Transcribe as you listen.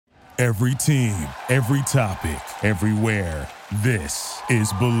Every team, every topic, everywhere. This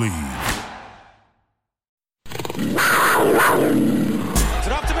is Believe. It's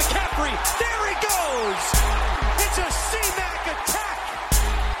it up to McCaffrey. There he goes. It's a C-Mac attack.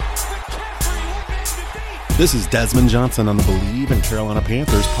 McCaffrey looking to beat. This is Desmond Johnson on the Believe in Carolina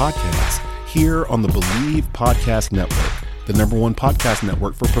Panthers podcast, here on the Believe Podcast Network, the #1 podcast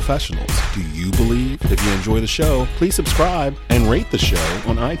network for professionals. Do you believe? If you enjoy the show, please subscribe and rate the show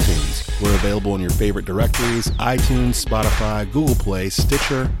on iTunes. We're available in your favorite directories: iTunes, Spotify, Google Play,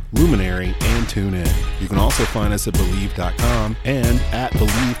 Stitcher, Luminary, and TuneIn. You can also find us at Believe.com and at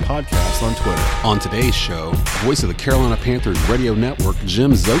Believe Podcast on Twitter. On today's show, voice of the Carolina Panthers radio network,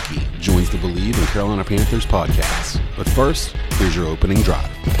 Jim Szoke, joins the Believe in Carolina Panthers podcast. But first, here's your opening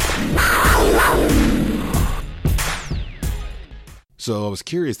drive. So I was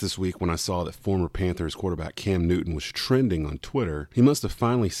curious this week when I saw that former Panthers quarterback Cam Newton was trending on Twitter. He must have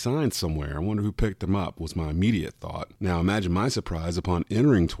finally signed somewhere. I wonder who picked him up, was my immediate thought. Now imagine my surprise upon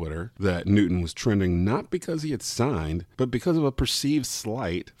entering Twitter that Newton was trending not because he had signed, but because of a perceived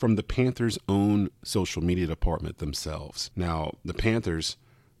slight from the Panthers' own social media department themselves. Now, the Panthers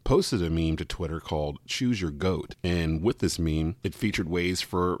posted a meme to Twitter called Choose Your GOAT. And with this meme, it featured ways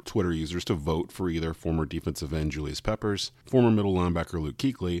for Twitter users to vote for either former defensive end Julius Peppers, former middle linebacker Luke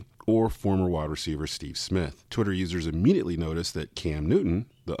Kuechly, or former wide receiver Steve Smith. Twitter users immediately noticed that Cam Newton,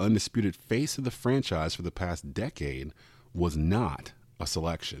 the undisputed face of the franchise for the past decade, was not a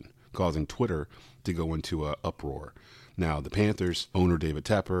selection, causing Twitter to go into an uproar. Now, the Panthers, owner David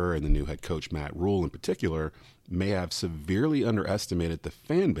Tepper, and the new head coach Matt Rule in particular, may have severely underestimated the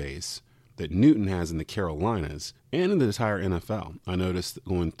fan base that Newton has in the Carolinas and in the entire NFL. I noticed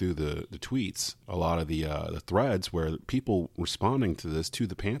going through the tweets, a lot of the threads where people responding to this, to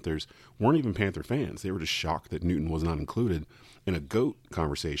the Panthers, weren't even Panther fans. They were just shocked that Newton was not included in a GOAT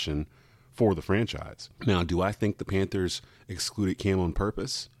conversation for the franchise. Now, do I think the Panthers excluded Cam on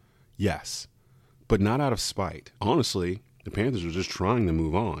purpose? Yes, but not out of spite. Honestly, the Panthers are just trying to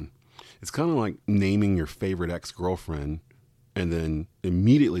move on. It's kind of like naming your favorite ex-girlfriend and then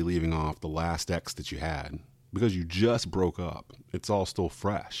immediately leaving off the last ex that you had because you just broke up. It's all still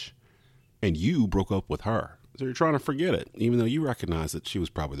fresh. And you broke up with her. So you're trying to forget it, even though you recognize that she was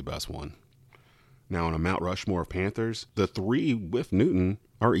probably the best one. Now, on a Mount Rushmore of Panthers, the three with Newton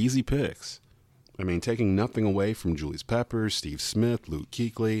are easy picks. I mean, taking nothing away from Julius Peppers, Steve Smith, Luke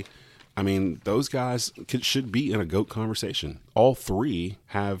Kuechly. I mean, those guys should be in a GOAT conversation. All three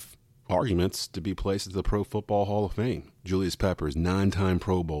have arguments to be placed at the Pro Football Hall of Fame. Julius Peppers, 9-time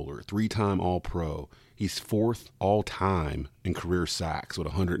Pro Bowler, 3-time All-Pro. He's 4th all-time in career sacks with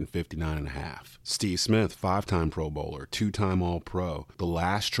 159.5. Steve Smith, 5-time Pro Bowler, 2-time All-Pro. The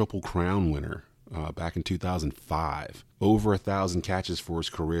last Triple Crown winner back in 2005. Over 1,000 catches for his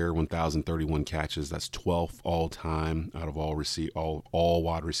career, 1,031 catches. That's 12th all-time out of all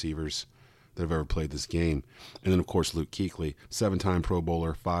wide receivers that have ever played this game. And then, of course, Luke Kuechly, 7-time Pro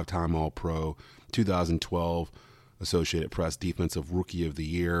Bowler, 5-time All-Pro, 2012 Associated Press Defensive Rookie of the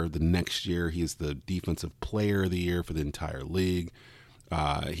Year. The next year, he's the Defensive Player of the Year for the entire league.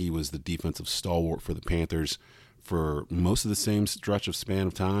 He was the defensive stalwart for the Panthers for most of the same stretch of span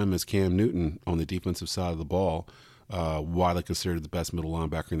of time as Cam Newton on the defensive side of the ball. Widely considered the best middle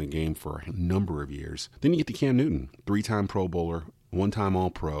linebacker in the game for a number of years. Then you get to Cam Newton, 3-time Pro Bowler, 1-time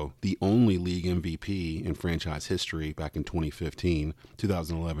All-Pro, the only league MVP in franchise history back in 2015,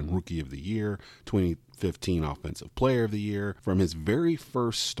 2011 Rookie of the Year, 2015 Offensive Player of the Year. From his very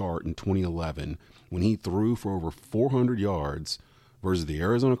first start in 2011, when he threw for over 400 yards versus the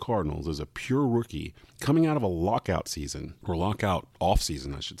Arizona Cardinals as a pure rookie, coming out of a lockout season, or lockout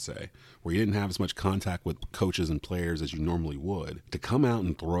off-season, I should say, where you didn't have as much contact with coaches and players as you normally would, to come out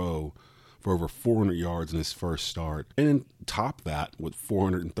and throw for over 400 yards in his first start, and then top that with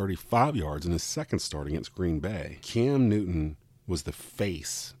 435 yards in his second start against Green Bay. Cam Newton was the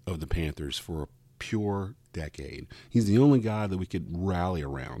face of the Panthers for a pure decade. He's the only guy that we could rally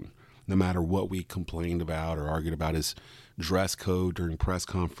around, no matter what we complained about or argued about his dress code during press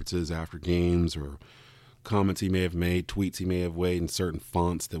conferences after games, or comments he may have made, tweets he may have made in certain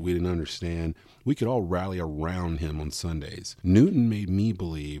fonts that we didn't understand. We could all rally around him on Sundays. Newton made me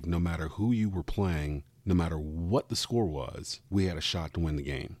believe no matter who you were playing, no matter what the score was, we had a shot to win the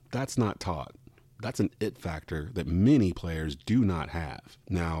game. That's not taught. That's an it factor that many players do not have.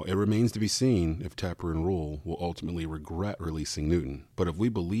 Now, it remains to be seen if Tepper and Rule will ultimately regret releasing Newton. But if we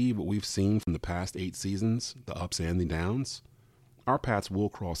believe what we've seen from the past 8 seasons, the ups and the downs, our paths will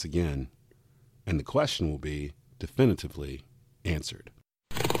cross again. And the question will be definitively answered.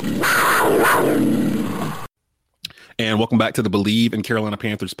 And welcome back to the Believe in Carolina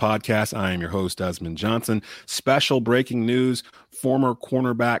Panthers podcast. I am your host, Desmond Johnson. Special breaking news: former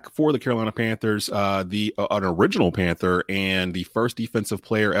cornerback for the Carolina Panthers, an original Panther and the first defensive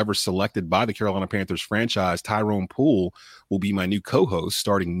player ever selected by the Carolina Panthers franchise, Tyrone Poole, will be my new co-host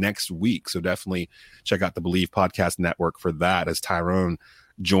starting next week. So definitely check out the Believe Podcast Network for that, as Tyrone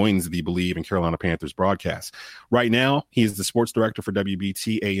joins the Believe in Carolina Panthers broadcast. Right now, he is the sports director for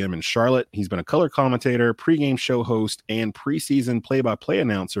WBT AM in Charlotte. He's been a color commentator, pregame show host, and preseason play-by-play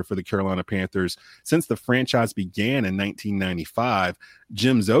announcer for the Carolina Panthers since the franchise began in 1995.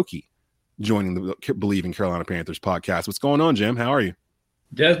 Jim Szoke joining the Believe in Carolina Panthers podcast. What's going on, Jim? How are you?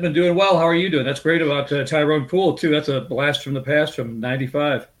 Desmond, doing well. How are you doing? That's great about Tyrone Poole, too. That's a blast from the past from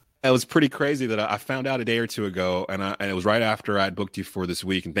 95. It was pretty crazy that I found out a day or two ago, and it was right after I had booked you for this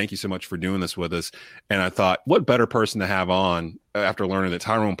week. And thank you so much for doing this with us. And I thought, what better person to have on after learning that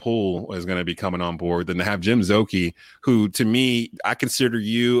Tyrone Poole is going to be coming on board than to have Jim Szoke, who, to me, I consider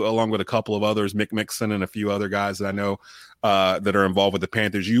you, along with a couple of others, Mick Mixon and a few other guys that I know that are involved with the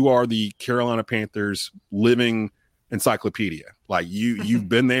Panthers. You are the Carolina Panthers living encyclopedia. Like you've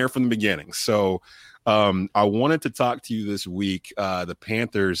been there from the beginning. So I wanted to talk to you this week. The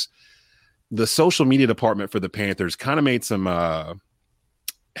Panthers, the social media department for the Panthers kind of made some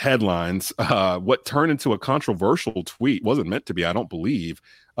headlines. What turned into a controversial tweet, wasn't meant to be, I don't believe,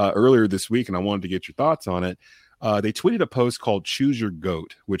 earlier this week, and I wanted to get your thoughts on it. They tweeted a post called Choose Your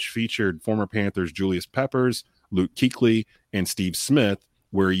GOAT, which featured former Panthers Julius Peppers, Luke Kuechly, and Steve Smith,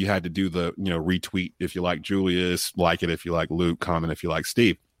 where you had to do the retweet if you like Julius, like it if you like Luke, comment if you like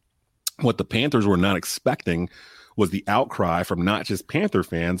Steve. What the Panthers were not expecting was the outcry from not just Panther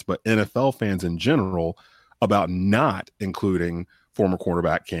fans, but NFL fans in general about not including former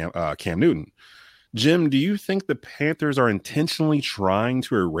quarterback Cam Newton. Jim, do you think the Panthers are intentionally trying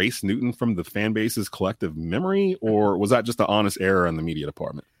to erase Newton from the fan base's collective memory, or was that just an honest error in the media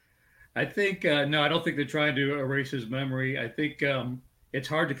department? I think, no, I don't think they're trying to erase his memory. I think it's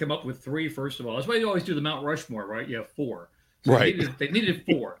hard to come up with three, first of all. That's why you always do the Mount Rushmore, right? You have four. So right. They needed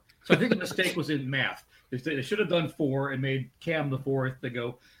four. So I think the mistake was in math. They should have done four and made Cam the fourth to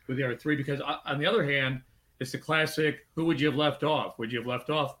go with the other three, because on the other hand, it's the classic, who would you have left off? Would you have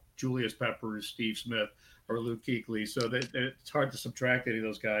left off Julius Peppers, Steve Smith, or Luke Kuechly? So it's hard to subtract any of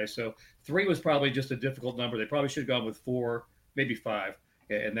those guys. So three was probably just a difficult number. They probably should have gone with four, maybe five,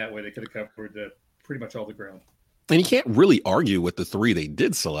 and that way they could have covered pretty much all the ground. And you can't really argue with the three they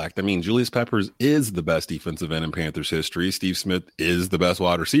did select. I mean, Julius Peppers is the best defensive end in Panthers history. Steve Smith is the best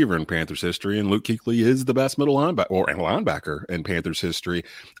wide receiver in Panthers history. And Luke Kuechly is the best middle linebacker in Panthers history.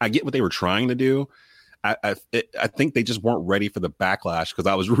 I get what they were trying to do. I think they just weren't ready for the backlash, because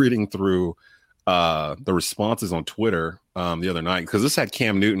I was reading through the responses on Twitter the other night, because this had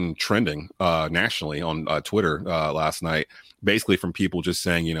Cam Newton trending nationally on Twitter last night, basically from people just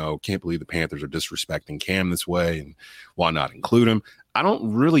saying, can't believe the Panthers are disrespecting Cam this way, and why not include him? I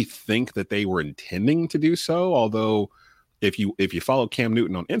don't really think that they were intending to do so, although if you follow Cam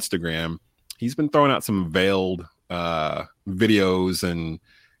Newton on Instagram, he's been throwing out some veiled videos and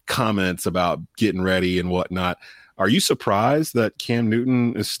comments about getting ready and whatnot. Are you surprised that Cam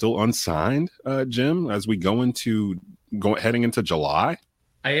Newton is still unsigned, Jim, as we heading into July?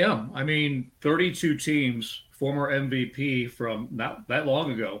 I am. I mean, 32 teams, former MVP from not that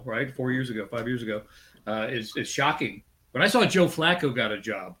long ago, right? 5 years ago, is shocking. When I saw Joe Flacco got a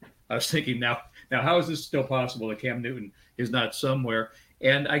job, I was thinking, now how is this still possible that Cam Newton is not somewhere?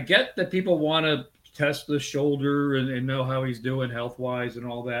 And I get that people want to test the shoulder and know how he's doing health-wise and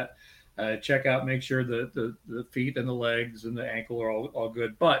all that. Check out, make sure the feet and the legs and the ankle are all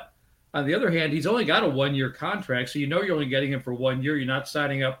good. But on the other hand, he's only got a 1-year contract, so you're only getting him for 1 year. You're not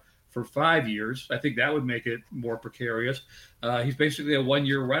signing up for 5 years. I think that would make it more precarious. He's basically a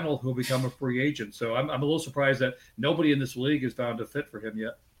 1-year rental who'll become a free agent. So I'm a little surprised that nobody in this league has found a fit for him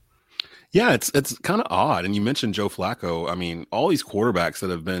yet. Yeah, it's kind of odd. And you mentioned Joe Flacco. I mean, all these quarterbacks that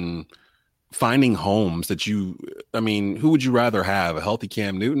have been finding homes who would you rather have, a healthy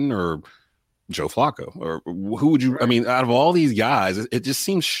Cam Newton or Joe Flacco? Or who would you, right. I mean, out of all these guys, it just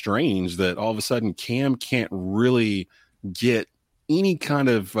seems strange that all of a sudden Cam can't really get any kind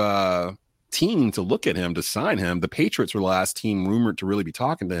of team to look at him, to sign him. The Patriots were the last team rumored to really be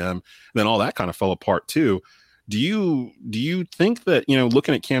talking to him. Then all that kind of fell apart too. Do you think that,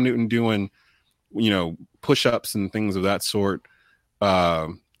 looking at Cam Newton doing, push-ups and things of that sort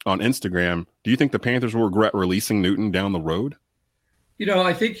on Instagram, do you think the Panthers will regret releasing Newton down the road?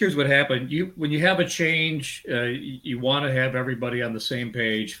 I think here's what happened. When you have a change, you want to have everybody on the same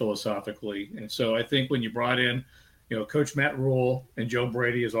page philosophically. And so I think when you brought in, Coach Matt Rule and Joe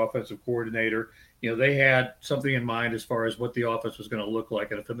Brady as offensive coordinator, they had something in mind as far as what the offense was going to look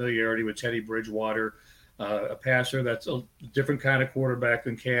like, and a familiarity with Teddy Bridgewater, a passer that's a different kind of quarterback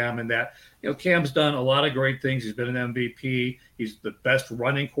than Cam, and that, Cam's done a lot of great things. He's been an MVP. He's the best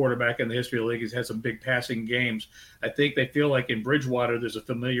running quarterback in the history of the league. He's had some big passing games. I think they feel like in Bridgewater there's a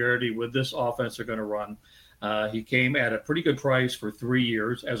familiarity with this offense they're going to run. He came at a pretty good price for 3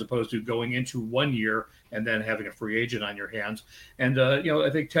 years, as opposed to going into 1 year and then having a free agent on your hands. And,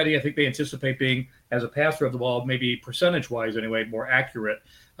 I think Teddy, they anticipate being, as a passer of the ball, maybe percentage-wise anyway, more accurate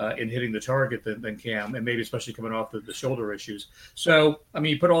in hitting the target than Cam, and maybe especially coming off the shoulder issues. So,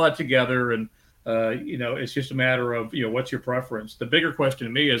 you put all that together, and, it's just a matter of, what's your preference? The bigger question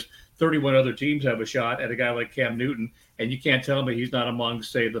to me is 31 other teams have a shot at a guy like Cam Newton, and you can't tell me he's not among,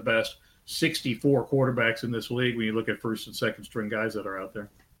 say, the best 64 quarterbacks in this league when you look at first and second string guys that are out there.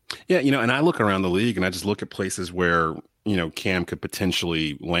 Yeah, and I look around the league and I just look at places where, Cam could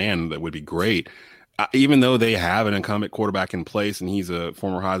potentially land that would be great. Even though they have an incumbent quarterback in place and he's a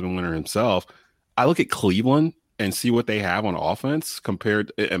former Heisman winner himself, I look at Cleveland and see what they have on offense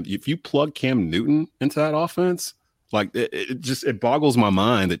compared. If you plug Cam Newton into that offense, like it boggles my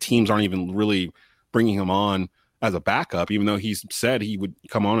mind that teams aren't even really bringing him on as a backup, even though he's said he would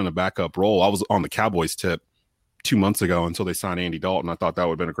come on in a backup role. I was on the Cowboys tip 2 months ago until they signed Andy Dalton. I thought that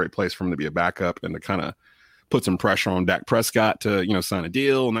would have been a great place for him to be a backup and to kind of put some pressure on Dak Prescott to, sign a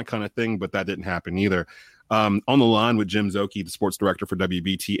deal and that kind of thing, but that didn't happen either. On the line with Jim Szoke, the sports director for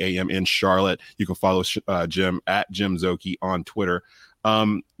WBT AM in Charlotte. You can follow Jim at Jim Szoke on Twitter.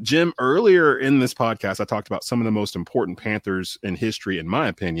 Jim, earlier in this podcast, I talked about some of the most important Panthers in history, in my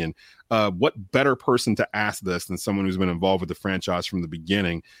opinion. What better person to ask this than someone who's been involved with the franchise from the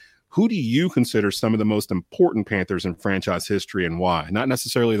beginning? Who do you consider some of the most important Panthers in franchise history, and why? Not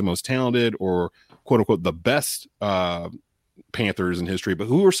necessarily the most talented or quote unquote the best Panthers in history, but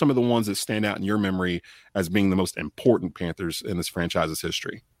who are some of the ones that stand out in your memory as being the most important Panthers in this franchise's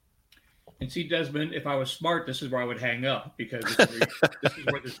history? And see, Desmond, if I was smart, this is where I would hang up, because this is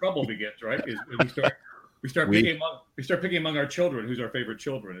where the trouble begins, right? Is we start picking among our children who's our favorite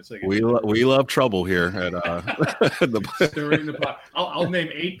children. It's like we love trouble here at stirring the pot. I'll name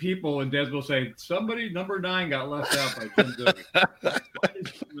 8 people, and Des will say somebody number 9 got left out by Jim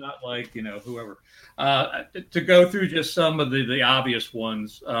Szoke. Not like whoever. To go through just some of the obvious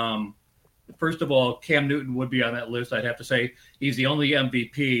ones. First of all, Cam Newton would be on that list. I'd have to say he's the only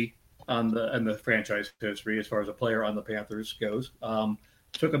MVP in the franchise history as far as a player on the Panthers goes.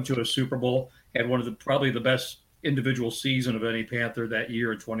 Took him to a Super Bowl, had one of probably the best individual season of any Panther that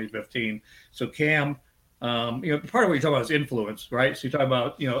year in 2015. So Cam, part of what you're talking about is influence, right? So you talk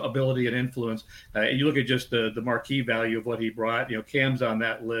about ability and influence. And you look at just the marquee value of what he brought. Cam's on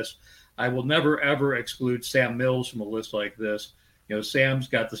that list. I will never ever exclude Sam Mills from a list like this. Sam's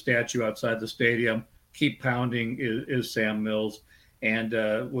got the statue outside the stadium. Keep pounding is Sam Mills. And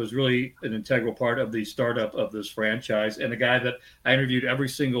was really an integral part of the startup of this franchise, and a guy that I interviewed every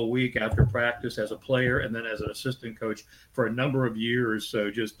single week after practice as a player and then as an assistant coach for a number of years. So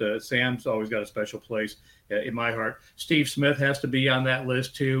just Sam's always got a special place in my heart. Steve Smith has to be on that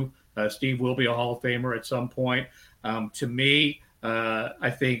list too. Steve will be a Hall of Famer at some point. To me, I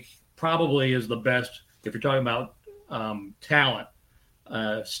think probably is the best, if you're talking about talent,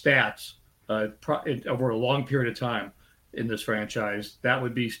 stats over a long period of time in this franchise. That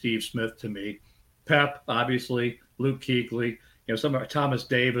would be Steve Smith to me. Pep, obviously, Luke Kuechly, Thomas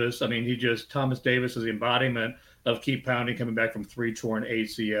Davis. Thomas Davis is the embodiment of keep pounding, coming back from 3 torn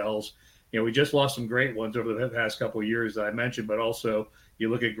ACLs. We just lost some great ones over the past couple of years that I mentioned, but also you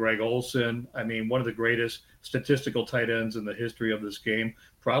look at Greg Olsen. One of the greatest statistical tight ends in the history of this game,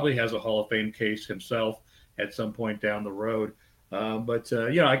 probably has a Hall of Fame case himself at some point down the road. I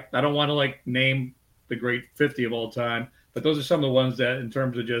don't want to name the great 50 of all time, but those are some of the ones that, in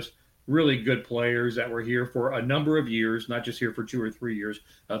terms of just really good players that were here for a number of years, not just here for 2 or 3 years,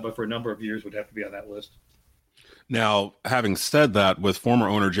 but for a number of years, would have to be on that list. Now, having said that, with former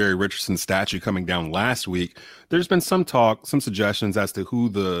owner Jerry Richardson's statue coming down last week, there's been some talk, some suggestions as to who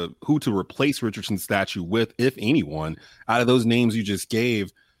to replace Richardson's statue with, if anyone. Out of those names you just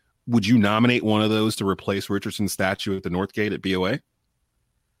gave, would you nominate one of those to replace Richardson's statue at the Northgate at BOA?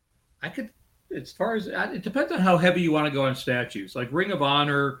 I could. As far as it depends on how heavy you want to go on statues, like Ring of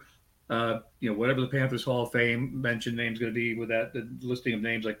Honor, whatever the Panthers Hall of Fame mentioned name's going to be with that the listing of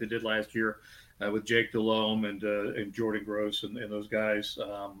names like they did last year with Jake Delhomme and Jordan Gross and those guys.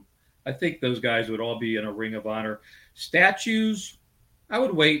 I think those guys would all be in a Ring of Honor. Statues, I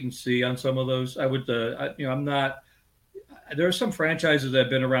would wait and see on some of those. I would, I'm not. There are some franchises that have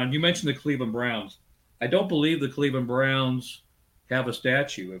been around. You mentioned the Cleveland Browns. I don't believe the Cleveland Browns have a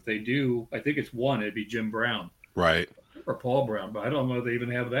statue. If they do, I think it's one. It'd be Jim Brown. Right. Or Paul Brown, but I don't know if they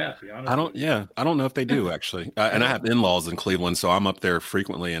even have that, to be honest. I don't know if they do, actually. And I have in-laws in Cleveland, so I'm up there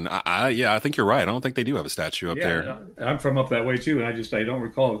frequently. And I think you're right. I don't think they do have a statue up there. I'm from up that way too, and I don't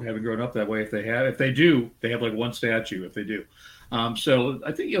recall having grown up that way. If they do, they have like one statue. If they do, so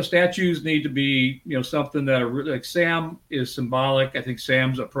I think statues need to be something that are really, like Sam is symbolic. I think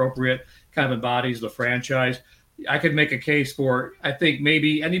Sam's appropriate, kind of embodies the franchise. I could make a case for. I think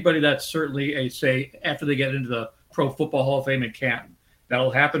maybe anybody that's certainly say after they get into the Pro Football Hall of Fame in Canton.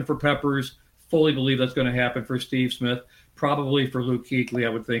 That'll happen for Peppers. Fully believe that's going to happen for Steve Smith. Probably for Luke Kuechly, I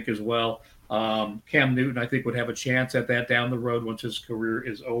would think as well. Cam Newton, I think, would have a chance at that down the road once his career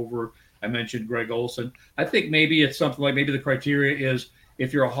is over. I mentioned Greg Olsen. I think maybe it's something like maybe the criteria is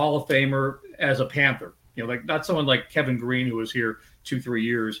if you're a Hall of Famer as a Panther. Like not someone like Kevin Green who was here 2-3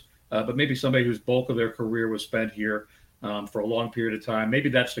 years, but maybe somebody whose bulk of their career was spent here for a long period of time. Maybe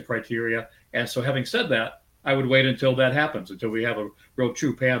that's the criteria. And so having said that, I would wait until that happens, until we have a real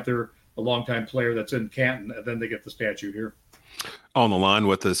true Panther, a longtime player that's in Canton, and then they get the statue here. On the line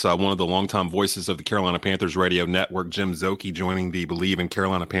with us, one of the longtime voices of the Carolina Panthers radio network, Jim Szoke, joining the Believe in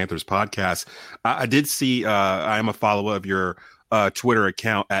Carolina Panthers podcast. I did see, I am a follower of your Twitter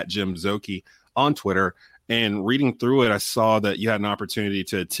account at Jim Szoke on Twitter, and reading through it, I saw that you had an opportunity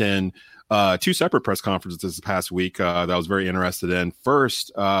to attend two separate press conferences this past week that I was very interested in.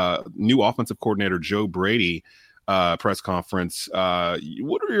 First, new offensive coordinator Joe Brady press conference.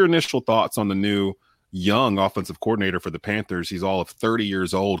 What are your initial thoughts on the new young offensive coordinator for the Panthers? He's all of 30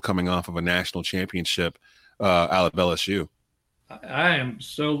 years old, coming off of a national championship out of LSU. I am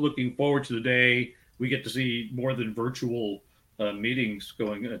so looking forward to the day we get to see more than virtual meetings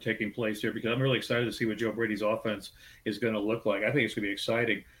taking place here, because I'm really excited to see what Joe Brady's offense is going to look like. I think it's going to be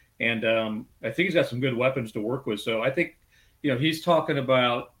exciting. And I think he's got some good weapons to work with. So I think, he's talking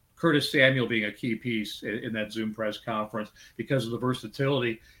about Curtis Samuel being a key piece in that Zoom press conference because of the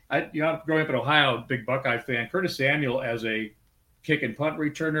versatility. I'm growing up in Ohio, big Buckeye fan. Curtis Samuel as a kick and punt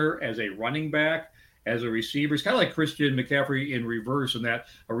returner, as a running back, as a receiver. It's kind of like Christian McCaffrey in reverse, and that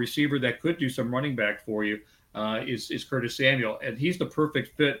a receiver that could do some running back for you is Curtis Samuel. And he's the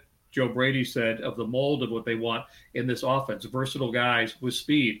perfect fit, Joe Brady said, of the mold of what they want in this offense. Versatile guys with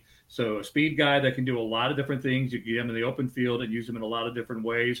speed. So a speed guy that can do a lot of different things. You get him in the open field and use him in a lot of different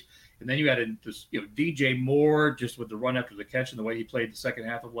ways. And then you added this, DJ Moore, just with the run after the catch and the way he played the second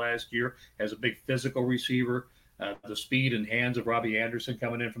half of last year as a big physical receiver. The speed and hands of Robbie Anderson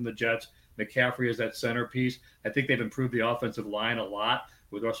coming in from the Jets. McCaffrey is that centerpiece. I think they've improved the offensive line a lot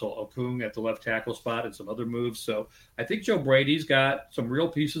with Russell Okung at the left tackle spot and some other moves. So I think Joe Brady's got some real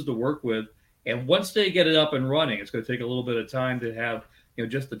pieces to work with. And once they get it up and running, it's going to take a little bit of time to have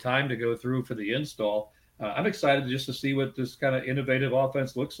just the time to go through for the install. I'm excited just to see what this kind of innovative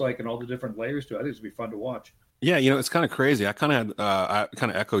offense looks like and all the different layers to it. I think it's going to be fun to watch. Yeah, it's kind of crazy. I kind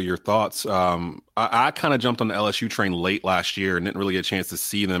of echo your thoughts. I kind of jumped on the LSU train late last year and didn't really get a chance to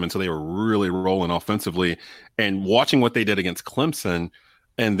see them until they were really rolling offensively. And watching what they did against Clemson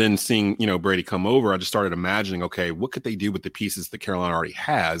and then seeing, Brady come over, I just started imagining, okay, what could they do with the pieces that Carolina already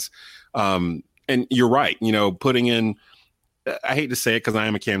has? And you're right, putting in, I hate to say it because I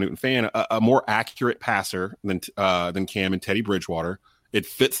am a Cam Newton fan, a more accurate passer than Cam and Teddy Bridgewater. It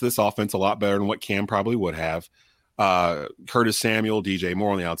fits this offense a lot better than what Cam probably would have. Curtis Samuel, DJ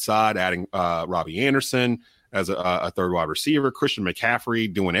Moore on the outside, adding Robbie Anderson as a third wide receiver, Christian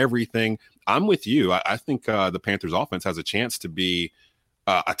McCaffrey doing everything. I'm with you. I think the Panthers offense has a chance to be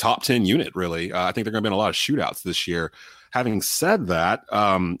a top 10 unit, really. I think they're going to be in a lot of shootouts this year. Having said that,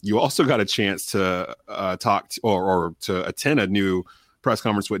 you also got a chance to talk or to attend a new press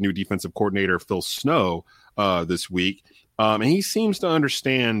conference with new defensive coordinator Phil Snow this week. And he seems to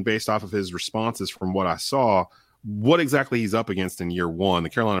understand, based off of his responses from what I saw, what exactly he's up against in year one. The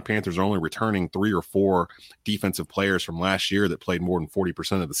Carolina Panthers are only returning 3 or 4 defensive players from last year that played more than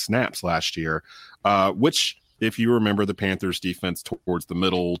 40% of the snaps last year, which, if you remember, the Panthers defense towards the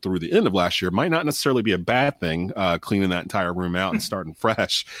middle through the end of last year might not necessarily be a bad thing, cleaning that entire room out and starting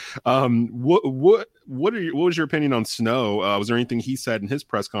fresh. What was your opinion on Snow? Was there anything he said in his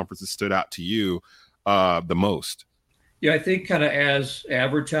press conference that stood out to you the most? Yeah, I think kind of as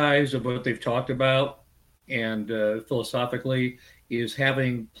advertised of what they've talked about and philosophically is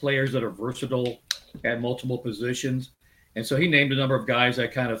having players that are versatile at multiple positions. And so he named a number of guys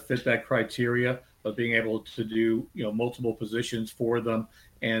that kind of fit that criteria of being able to do, multiple positions for them.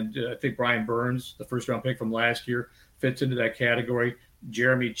 And I think Brian Burns, the first round pick from last year, fits into that category.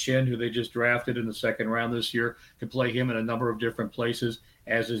 Jeremy Chin, who they just drafted in the second round this year, can play him in a number of different places,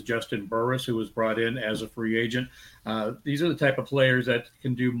 as is Justin Burris, who was brought in as a free agent. These are the type of players that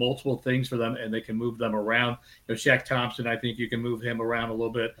can do multiple things for them, and they can move them around. Shaq Thompson, I think you can move him around a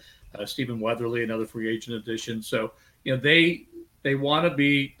little bit. Stephen Weatherly, another free agent addition. So, they want to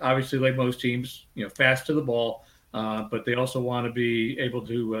be, obviously, like most teams, fast to the ball, but they also want to be able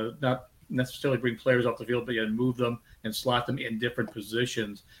to not necessarily bring players off the field, but move them and slot them in different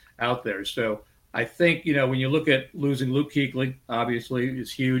positions out there. So I think, when you look at losing Luke Kuechly, obviously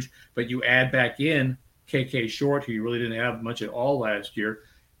it's huge, but you add back in KK Short, who you really didn't have much at all last year.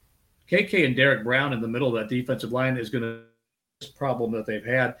 KK and Derek Brown in the middle of that defensive line is going to be a problem that they've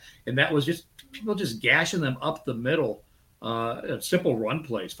had. And that was just people just gashing them up the middle, simple run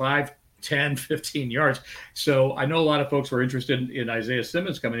plays, 5, 10, 15 yards. So I know a lot of folks were interested in Isaiah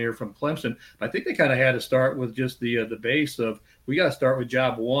Simmons coming here from Clemson, but I think they kind of had to start with just the base of, we got to start with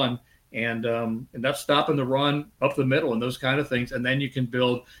job one, and that's stopping the run up the middle and those kind of things. And then you can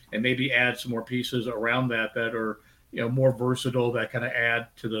build and maybe add some more pieces around that are, more versatile, that kind of add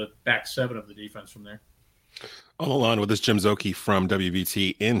to the back seven of the defense from there. On the line with us, Jim Szoke from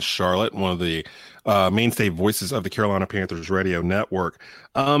WBT in Charlotte, one of the mainstay voices of the Carolina Panthers radio network.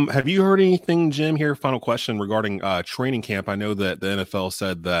 Have you heard anything, Jim, here? Final question regarding training camp. I know that the NFL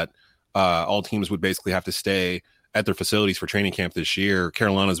said that all teams would basically have to stay at their facilities for training camp this year.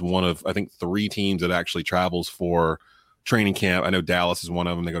 Carolina is one of, I think, 3 teams that actually travels for training camp. I know Dallas is one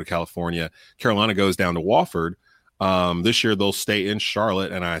of them. They go to California. Carolina goes down to Wofford. This year they'll stay in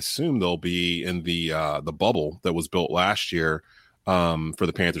Charlotte, and I assume they'll be in the bubble that was built last year for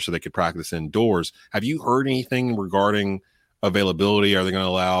the Panthers, so they could practice indoors. Have you heard anything regarding availability? Are they going to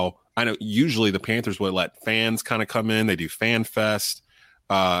allow? I know usually the Panthers would let fans kind of come in. They do Fan Fest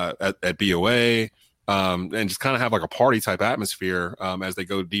at BOA and just kind of have like a party type atmosphere as they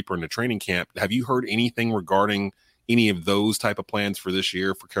go deeper into training camp. Have you heard anything regarding any of those type of plans for this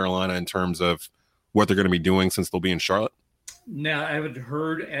year for Carolina in terms of what they're going to be doing since they'll be in Charlotte? No, I haven't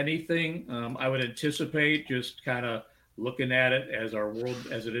heard anything. I would anticipate, just kind of looking at it as our world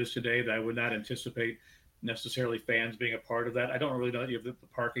as it is today, that I would not anticipate necessarily fans being a part of that. I don't really know you have the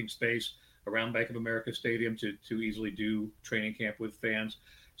parking space around Bank of America Stadium to easily do training camp with fans.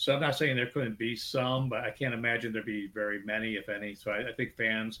 So I'm not saying there couldn't be some, but I can't imagine there'd be very many, if any. So I think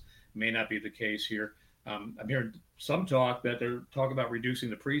fans may not be the case here. I'm hearing some talk that they're talking about reducing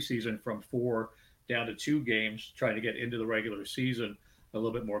the preseason from 4 down to 2 games, trying to get into the regular season a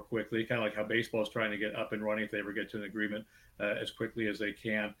little bit more quickly, kind of like how baseball is trying to get up and running if they ever get to an agreement as quickly as they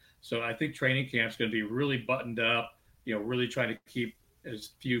can. So I think training camp is going to be really buttoned up, really trying to keep as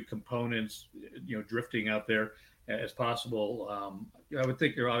few components, drifting out there as possible. I would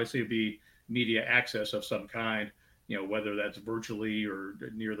think there obviously would be media access of some kind, whether that's virtually or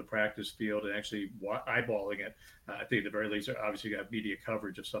near the practice field and actually eyeballing it. I think at the very least, obviously you got media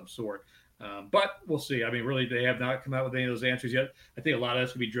coverage of some sort. But we'll see. I mean, really, they have not come out with any of those answers yet. I think a lot of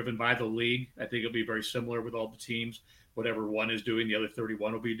that's going to be driven by the league. I think it'll be very similar with all the teams. Whatever one is doing, the other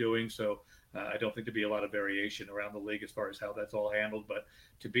 31 will be doing. So I don't think there'll be a lot of variation around the league as far as how that's all handled. But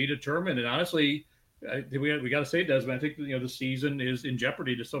to be determined, and honestly, we got to say, Desmond, I think the season is in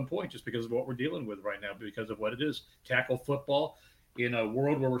jeopardy to some point just because of what we're dealing with right now, because of what it is. Tackle football in a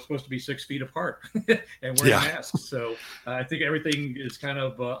world where we're supposed to be 6 feet apart and wearing masks. So I think everything is kind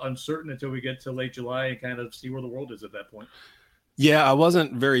of uncertain until we get to late July and kind of see where the world is at that point. Yeah, I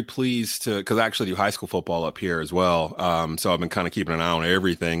wasn't very pleased because I actually do high school football up here as well. So I've been kind of keeping an eye on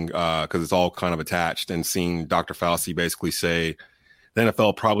everything because it's all kind of attached, and seeing Dr. Fauci basically say the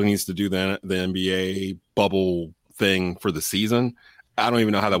NFL probably needs to do the NBA bubble thing for the season. I don't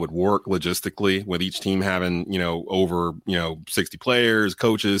even know how that would work logistically with each team having, over, 60 players,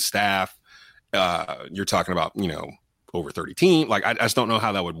 coaches, staff. You're talking about, over 30 teams. Like, I just don't know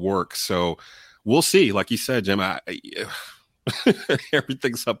how that would work. So we'll see. Like you said, Jim,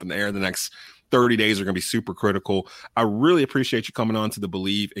 everything's up in the air. The next 30 days are going to be super critical. I really appreciate you coming on to the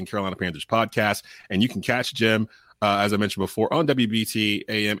Believe in Carolina Panthers podcast. And you can catch Jim, as I mentioned before, on WBT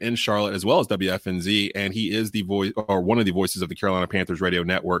AM in Charlotte, as well as WFNZ. And he is the voice, or one of the voices of the Carolina Panthers radio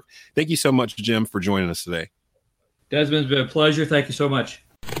network. Thank you so much, Jim, for joining us today. Desmond, it's been a pleasure. Thank you so much.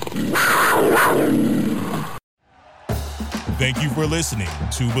 Thank you for listening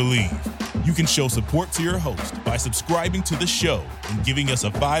to Believe. You can show support to your host by subscribing to the show and giving us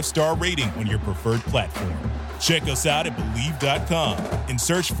a 5-star rating on your preferred platform. Check us out at Believe.com and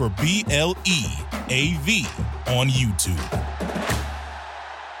search for BLEAV on YouTube.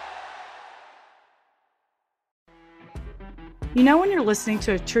 You know when you're listening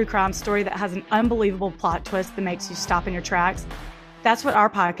to a true crime story that has an unbelievable plot twist that makes you stop in your tracks? That's what our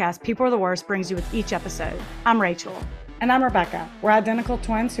podcast, People Are the Worst, brings you with each episode. I'm Rachel. And I'm Rebecca. We're identical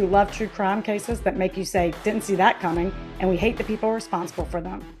twins who love true crime cases that make you say, didn't see that coming, and we hate the people responsible for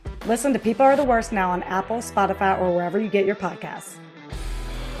them. Listen to People Are the Worst now on Apple, Spotify, or wherever you get your podcasts.